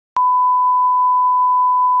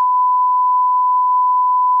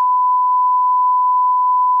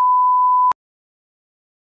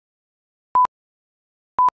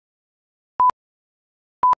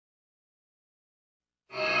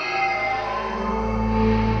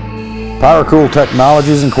Pyrocool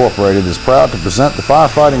Technologies Incorporated is proud to present the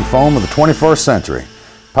firefighting foam of the 21st century.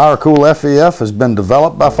 Pyrocool FEF has been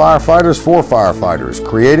developed by firefighters for firefighters,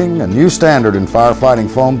 creating a new standard in firefighting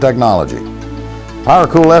foam technology.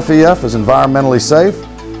 Pyrocool FEF is environmentally safe,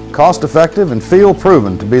 cost-effective, and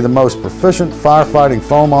field-proven to be the most proficient firefighting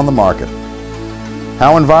foam on the market.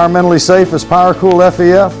 How environmentally safe is Pyrocool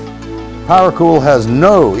FEF? Pyrocool has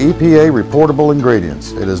no EPA reportable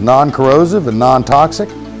ingredients. It is non-corrosive and non-toxic,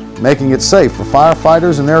 making it safe for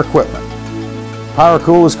firefighters and their equipment.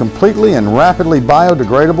 Pyrocool is completely and rapidly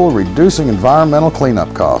biodegradable, reducing environmental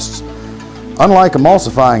cleanup costs. Unlike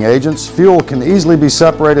emulsifying agents, fuel can easily be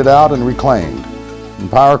separated out and reclaimed. And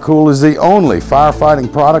Pyrocool is the only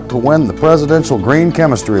firefighting product to win the Presidential Green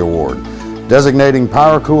Chemistry Award, designating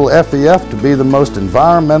Pyrocool FEF to be the most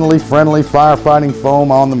environmentally friendly firefighting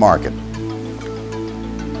foam on the market.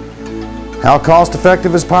 How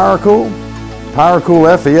cost-effective is Pyrocool?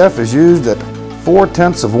 Pyrocool FEF is used at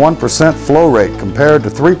 0.4% flow rate compared to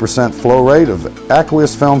 3% flow rate of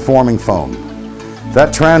aqueous film forming foam.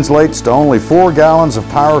 That translates to only 4 gallons of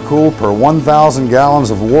Pyrocool per 1,000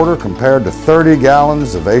 gallons of water compared to 30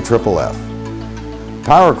 gallons of AFFF.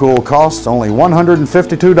 Pyrocool costs only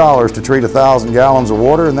 $152 to treat 1,000 gallons of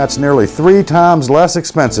water, and that's nearly 3 times less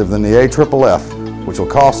expensive than the AFFF, which will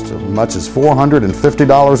cost as much as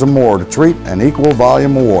 $450 or more to treat an equal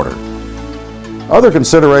volume of water. Other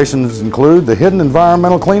considerations include the hidden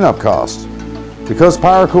environmental cleanup costs. Because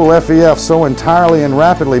Pyrocool FEF so entirely and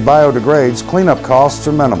rapidly biodegrades, cleanup costs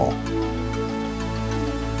are minimal.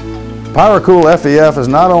 Pyrocool FEF is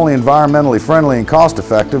not only environmentally friendly and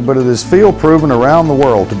cost-effective, but it is field-proven around the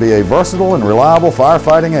world to be a versatile and reliable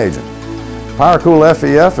firefighting agent. Pyrocool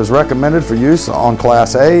FEF is recommended for use on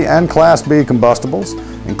Class A and Class B combustibles,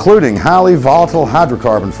 including highly volatile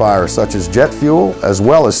hydrocarbon fires such as jet fuel, as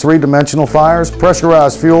well as 3-dimensional fires,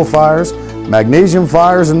 pressurized fuel fires, magnesium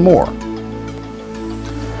fires, and more.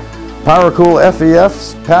 Pyrocool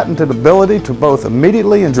FEF's patented ability to both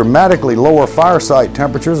immediately and dramatically lower fire site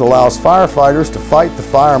temperatures allows firefighters to fight the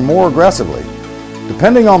fire more aggressively.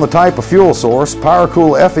 Depending on the type of fuel source,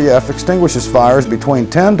 Pyrocool FEF extinguishes fires between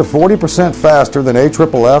 10 to 40% faster than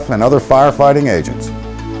AFFF and other firefighting agents.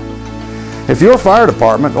 If your fire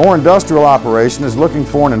department or industrial operation is looking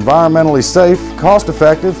for an environmentally safe,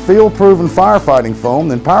 cost-effective, field-proven firefighting foam,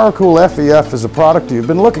 then Pyrocool FEF is a product you've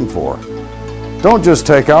been looking for. Don't just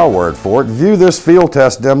take our word for it. View this field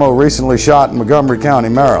test demo recently shot in Montgomery County,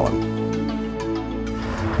 Maryland.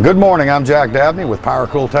 Good morning, I'm Jack Dabney with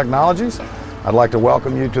Pyrocool Technologies. I'd like to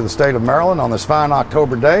welcome you to the state of Maryland on this fine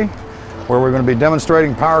October day, where we're going to be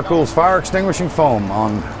demonstrating Pyrocool's fire extinguishing foam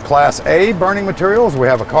on Class A burning materials. We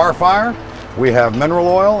have a car fire, we have mineral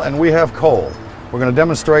oil, and we have coal. We're going to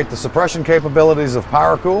demonstrate the suppression capabilities of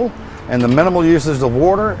Pyrocool and the minimal uses of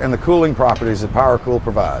water and the cooling properties that Pyrocool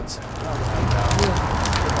provides.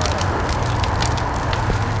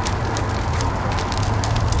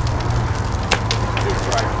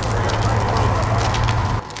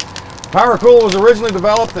 Pyrocool was originally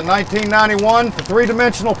developed in 1991 for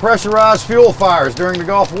 3-dimensional pressurized fuel fires during the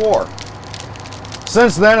Gulf War.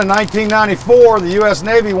 Since then, in 1994, the U.S.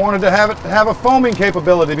 Navy wanted to have a foaming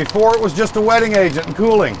capability. Before, it was just a wetting agent and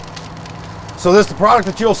cooling. So the product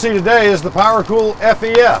that you'll see today is the Pyrocool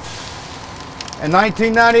FEF. In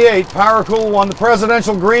 1998, Pyrocool won the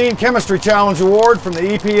Presidential Green Chemistry Challenge Award from the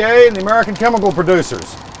EPA and the American chemical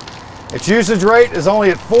producers. Its usage rate is only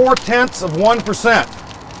at 0.4%.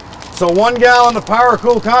 So 1 gallon of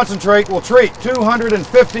Pyrocool concentrate will treat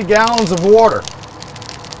 250 gallons of water.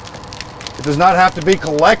 It does not have to be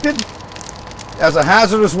collected as a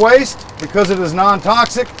hazardous waste because it is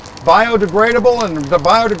non-toxic, biodegradable, and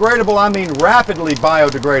biodegradable I mean rapidly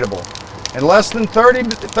biodegradable. In less than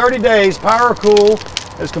 30 days, Pyrocool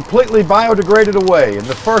is completely biodegraded away. In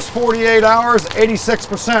the first 48 hours,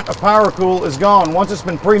 86% of Pyrocool is gone once it's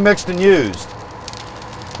been pre-mixed and used.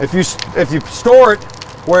 If you store it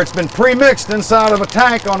where it's been pre-mixed inside of a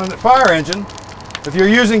tank on a fire engine, if you're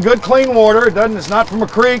using good clean water, it's not from a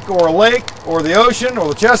creek or a lake or the ocean or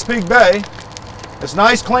the Chesapeake Bay, it's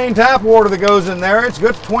nice clean tap water that goes in there, it's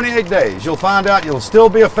good for 28 days. You'll find out you'll still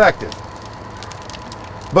be effective.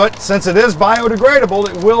 But since it is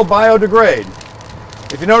biodegradable, it will biodegrade.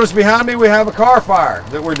 If you notice behind me, we have a car fire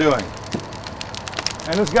that we're doing.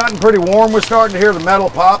 And it's gotten pretty warm. We're starting to hear the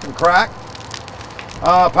metal pop and crack.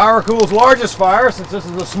 Pyrocool's largest fire, since this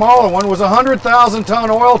is the smaller one, was a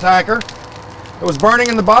 100,000-ton oil tanker. It was burning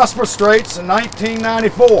in the Bosphorus Straits in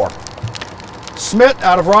 1994. Smit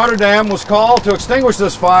out of Rotterdam was called to extinguish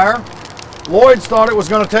this fire. Lloyd's thought it was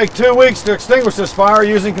going to take 2 weeks to extinguish this fire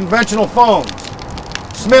using conventional foams.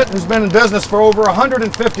 Smith, who's been in business for over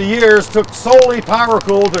 150 years, took solely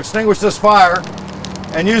Pyrocool to extinguish this fire,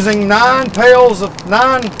 and using 9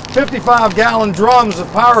 55-gallon drums of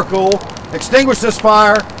Pyrocool, extinguished this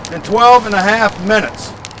fire in 12.5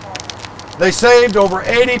 minutes. They saved over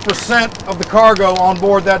 80% of the cargo on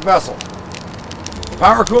board that vessel.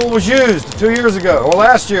 Pyrocool was used 2 years ago, or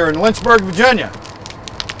last year, in Lynchburg, Virginia,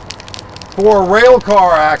 for a rail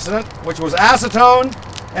car accident, which was acetone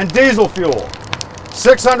and diesel fuel.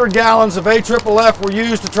 600 gallons of AFFF were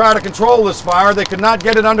used to try to control this fire. They could not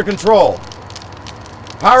get it under control.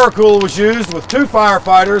 Pyrocool was used with 2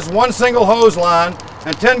 firefighters, 1 single hose line,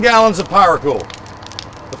 and 10 gallons of Pyrocool.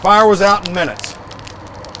 The fire was out in minutes.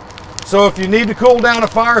 So if you need to cool down a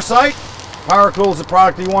fire site, Pyrocool is the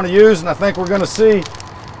product you want to use, and I think we're going to see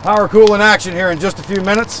Pyrocool in action here in just a few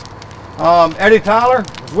minutes. Eddie Tyler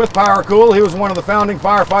is with Pyrocool. He was one of the founding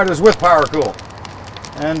firefighters with Pyrocool.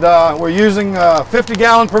 And we're using a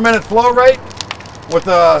 50-gallon per minute flow rate with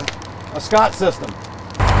a Scott system.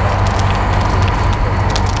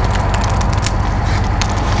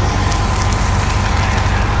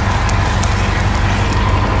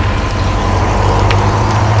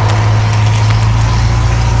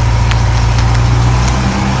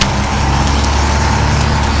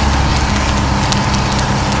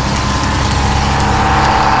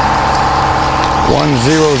 One,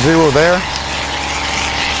 0, 0 there.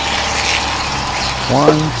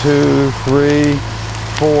 1, 2, 3,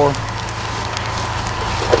 4.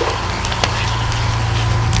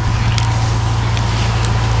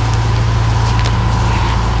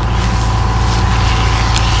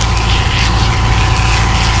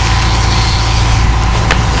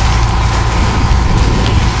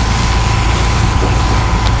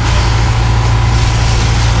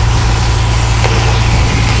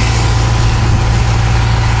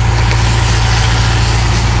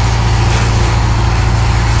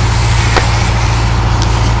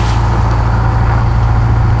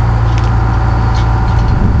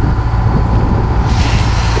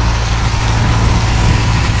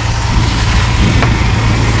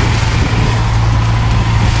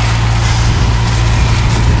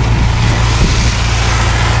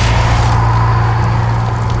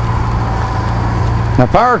 Now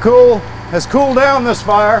Pyrocool has cooled down this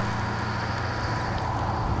fire.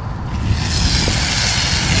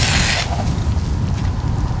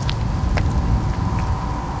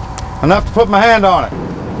 Enough to put my hand on it.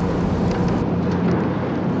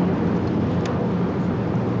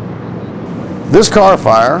 This car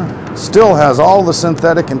fire still has all the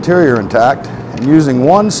synthetic interior intact, and using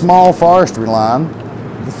 1 small forestry line,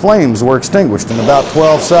 the flames were extinguished in about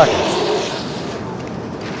 12 seconds.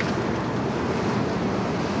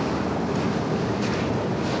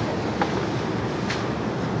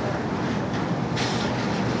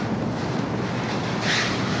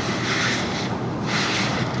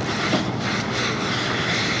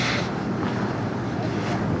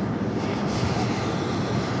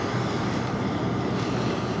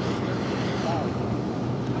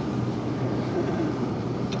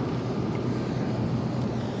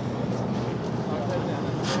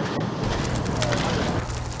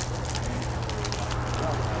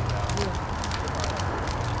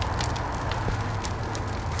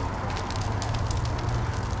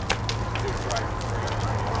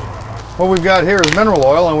 What we've got here is mineral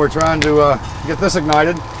oil, and we're trying to get this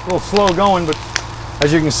ignited. A little slow going, but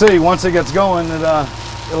as you can see, once it gets going,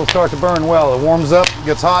 it'll start to burn well. It warms up,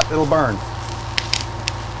 gets hot, it'll burn.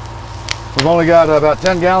 We've only got about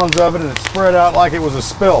 10 gallons of it, and it's spread out like it was a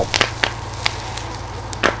spill.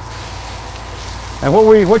 And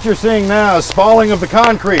what you're seeing now is spalling of the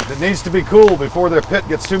concrete that needs to be cooled before their pit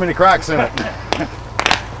gets too many cracks in it.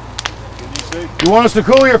 You want us to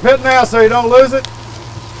cool your pit now so you don't lose it?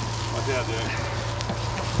 Yeah, dude.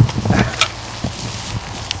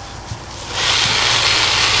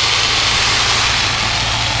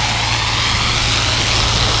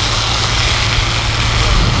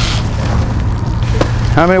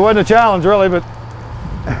 I mean, it wasn't a challenge really, but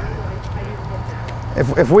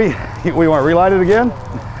if we want to relight it again?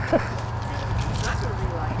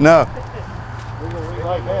 No.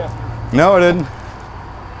 No, it didn't.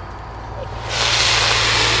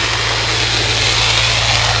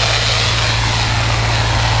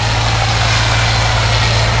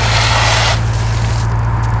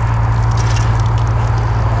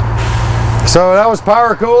 So that was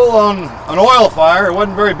Pyrocool on an oil fire. It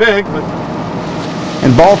wasn't very big, but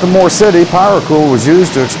in Baltimore City, Pyrocool was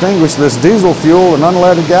used to extinguish this diesel fuel and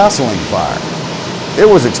unleaded gasoline fire. It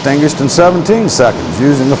was extinguished in 17 seconds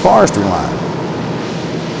using a forestry line.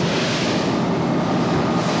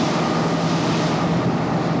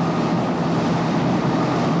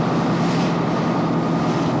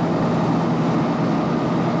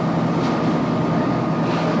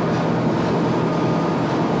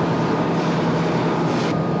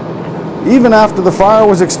 Even after the fire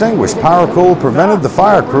was extinguished, Pyrocool prevented the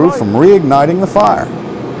fire crew from reigniting the fire.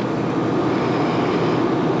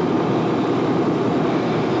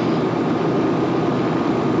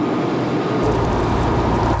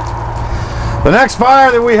 The next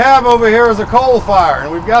fire that we have over here is a coal fire,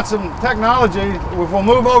 and we've got some technology. If we'll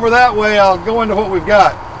move over that way, I'll go into what we've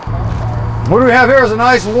got. What we have here is a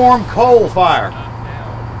nice warm coal fire.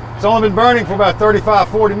 It's only been burning for about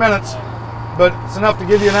 35-40 minutes, but it's enough to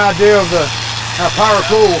give you an idea of how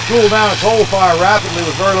Pyrocool will cool down a coal fire rapidly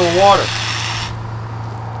with very little water.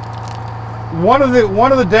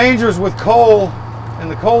 One of the dangers with coal in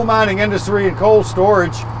the coal mining industry and coal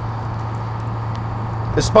storage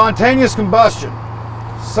is spontaneous combustion.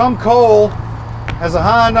 Some coal has a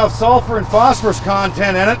high enough sulfur and phosphorus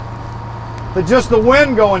content in it that just the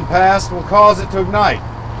wind going past will cause it to ignite.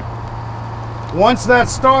 Once that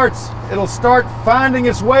starts, it'll start finding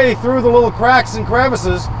its way through the little cracks and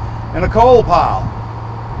crevices in a coal pile.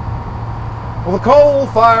 Well, the coal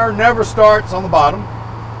fire never starts on the bottom,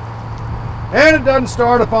 and it doesn't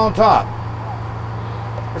start up on top.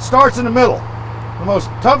 It starts in the middle, the most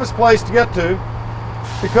toughest place to get to,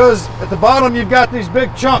 because at the bottom you've got these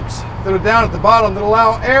big chunks that are down at the bottom that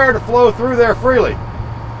allow air to flow through there freely.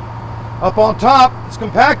 Up on top, it's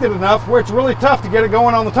compacted enough where it's really tough to get it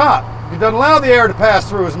going on the top. It doesn't allow the air to pass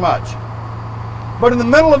through as much. But in the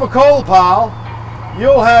middle of a coal pile,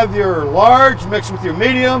 you'll have your large mixed with your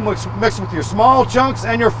medium, mixed with your small chunks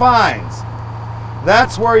and your fines.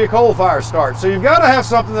 That's where your coal fire starts. So you've got to have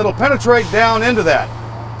something that'll penetrate down into that.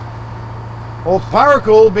 Well,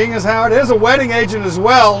 Pyrocool, being as how it is a wetting agent as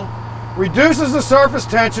well, reduces the surface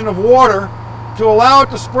tension of water to allow it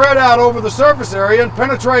to spread out over the surface area and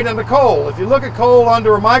penetrate into coal. If you look at coal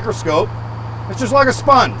under a microscope, it's just like a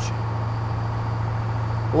sponge.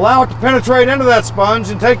 Allow it to penetrate into that sponge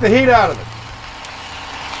and take the heat out of it.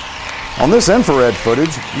 On this infrared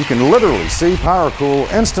footage, you can literally see Pyrocool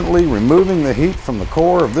instantly removing the heat from the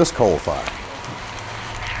core of this coal fire.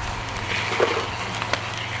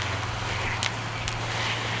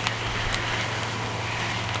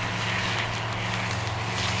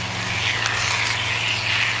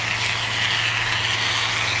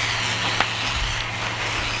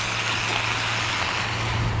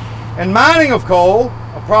 In mining of coal,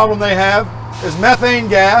 a problem they have is methane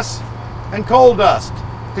gas and coal dust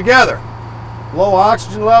together. Low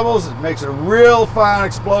oxygen levels, it makes it a real fine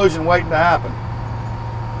explosion waiting to happen.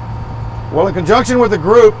 Well, in conjunction with a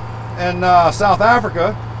group in South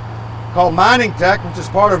Africa called Mining Tech, which is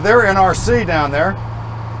part of their NRC down there,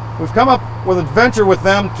 we've come up with a venture with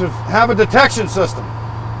them to have a detection system.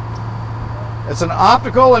 It's an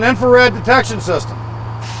optical and infrared detection system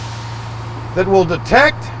that will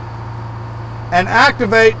detect and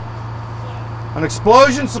activate an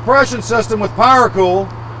explosion suppression system with Pyrocool.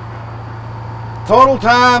 Total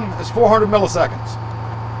time is 400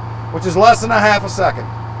 milliseconds, which is less than a half a second,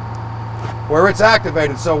 where it's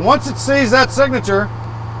activated. So once it sees that signature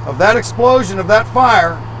of that explosion, of that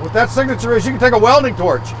fire, what that signature is, you can take a welding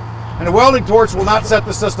torch, and a welding torch will not set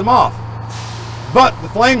the system off. But the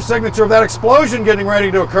flame signature of that explosion getting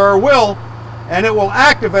ready to occur will, and it will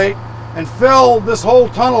activate and fill this whole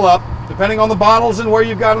tunnel up, depending on the bottles and where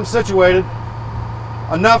you've got them situated,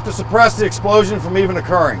 enough to suppress the explosion from even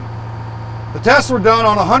occurring. The tests were done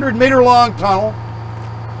on a 100-meter long tunnel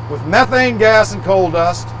with methane gas and coal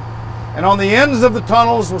dust, and on the ends of the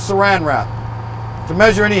tunnels was saran wrap to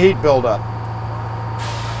measure any heat buildup.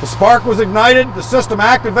 The spark was ignited, the system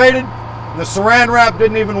activated, and the saran wrap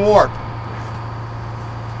didn't even warp.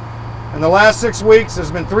 In the last 6 weeks,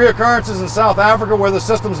 there's been 3 occurrences in South Africa where the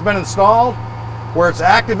system's been installed, where it's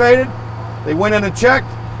activated. They went in and checked,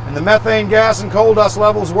 and the methane gas and coal dust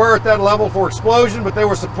levels were at that level for explosion, but they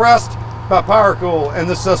were suppressed by Pyrocool in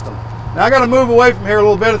this system. Now I got to move away from here a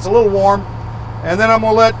little bit. It's a little warm, and then I'm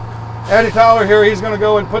going to let Eddie Tyler here, he's going to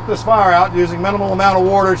go and put this fire out using minimal amount of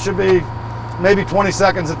water. It should be maybe 20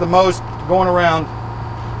 seconds at the most going around,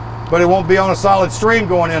 but it won't be on a solid stream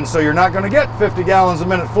going in, so you're not going to get 50 gallons a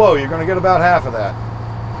minute flow. You're going to get about half of that.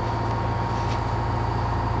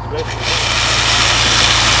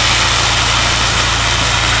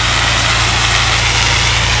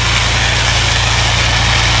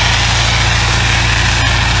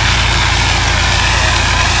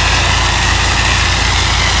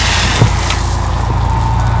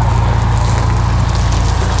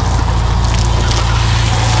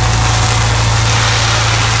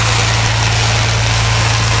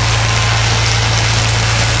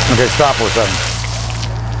 Okay, stop for a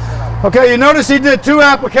second. Okay, you notice he did 2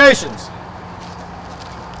 applications.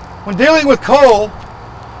 When dealing with coal,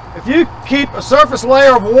 if you keep a surface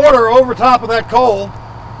layer of water over top of that coal,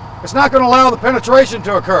 it's not going to allow the penetration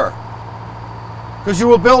to occur because you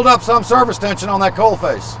will build up some surface tension on that coal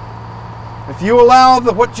face. If you allow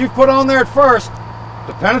what you've put on there at first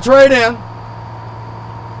to penetrate in,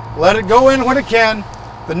 let it go in when it can,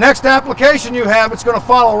 the next application you have, it's going to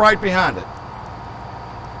follow right behind it.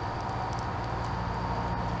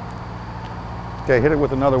 Okay, hit it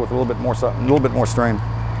with another with a little bit more strain.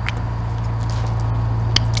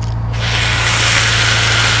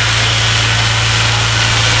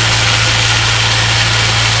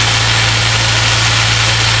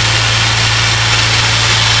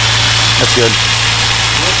 That's good.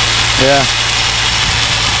 Yeah.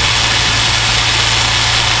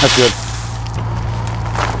 That's good.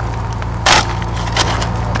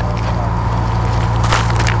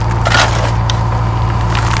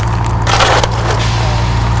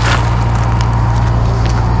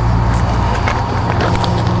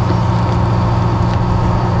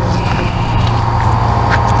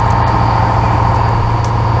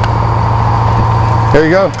 There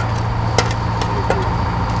you go.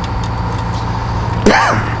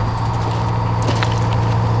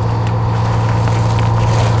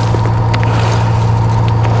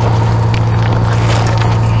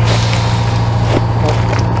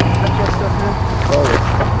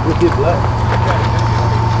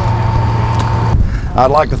 I'd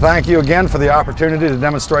like to thank you again for the opportunity to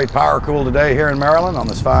demonstrate Pyrocool today here in Maryland on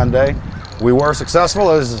this fine day. We were successful,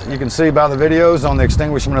 as you can see by the videos, on the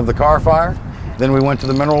extinguishment of the car fire. Then we went to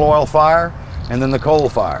the mineral oil fire and then the coal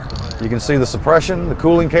fire. You can see the suppression, the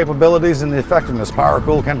cooling capabilities, and the effectiveness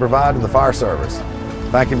Pyrocool can provide to the fire service.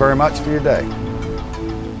 Thank you very much for your day.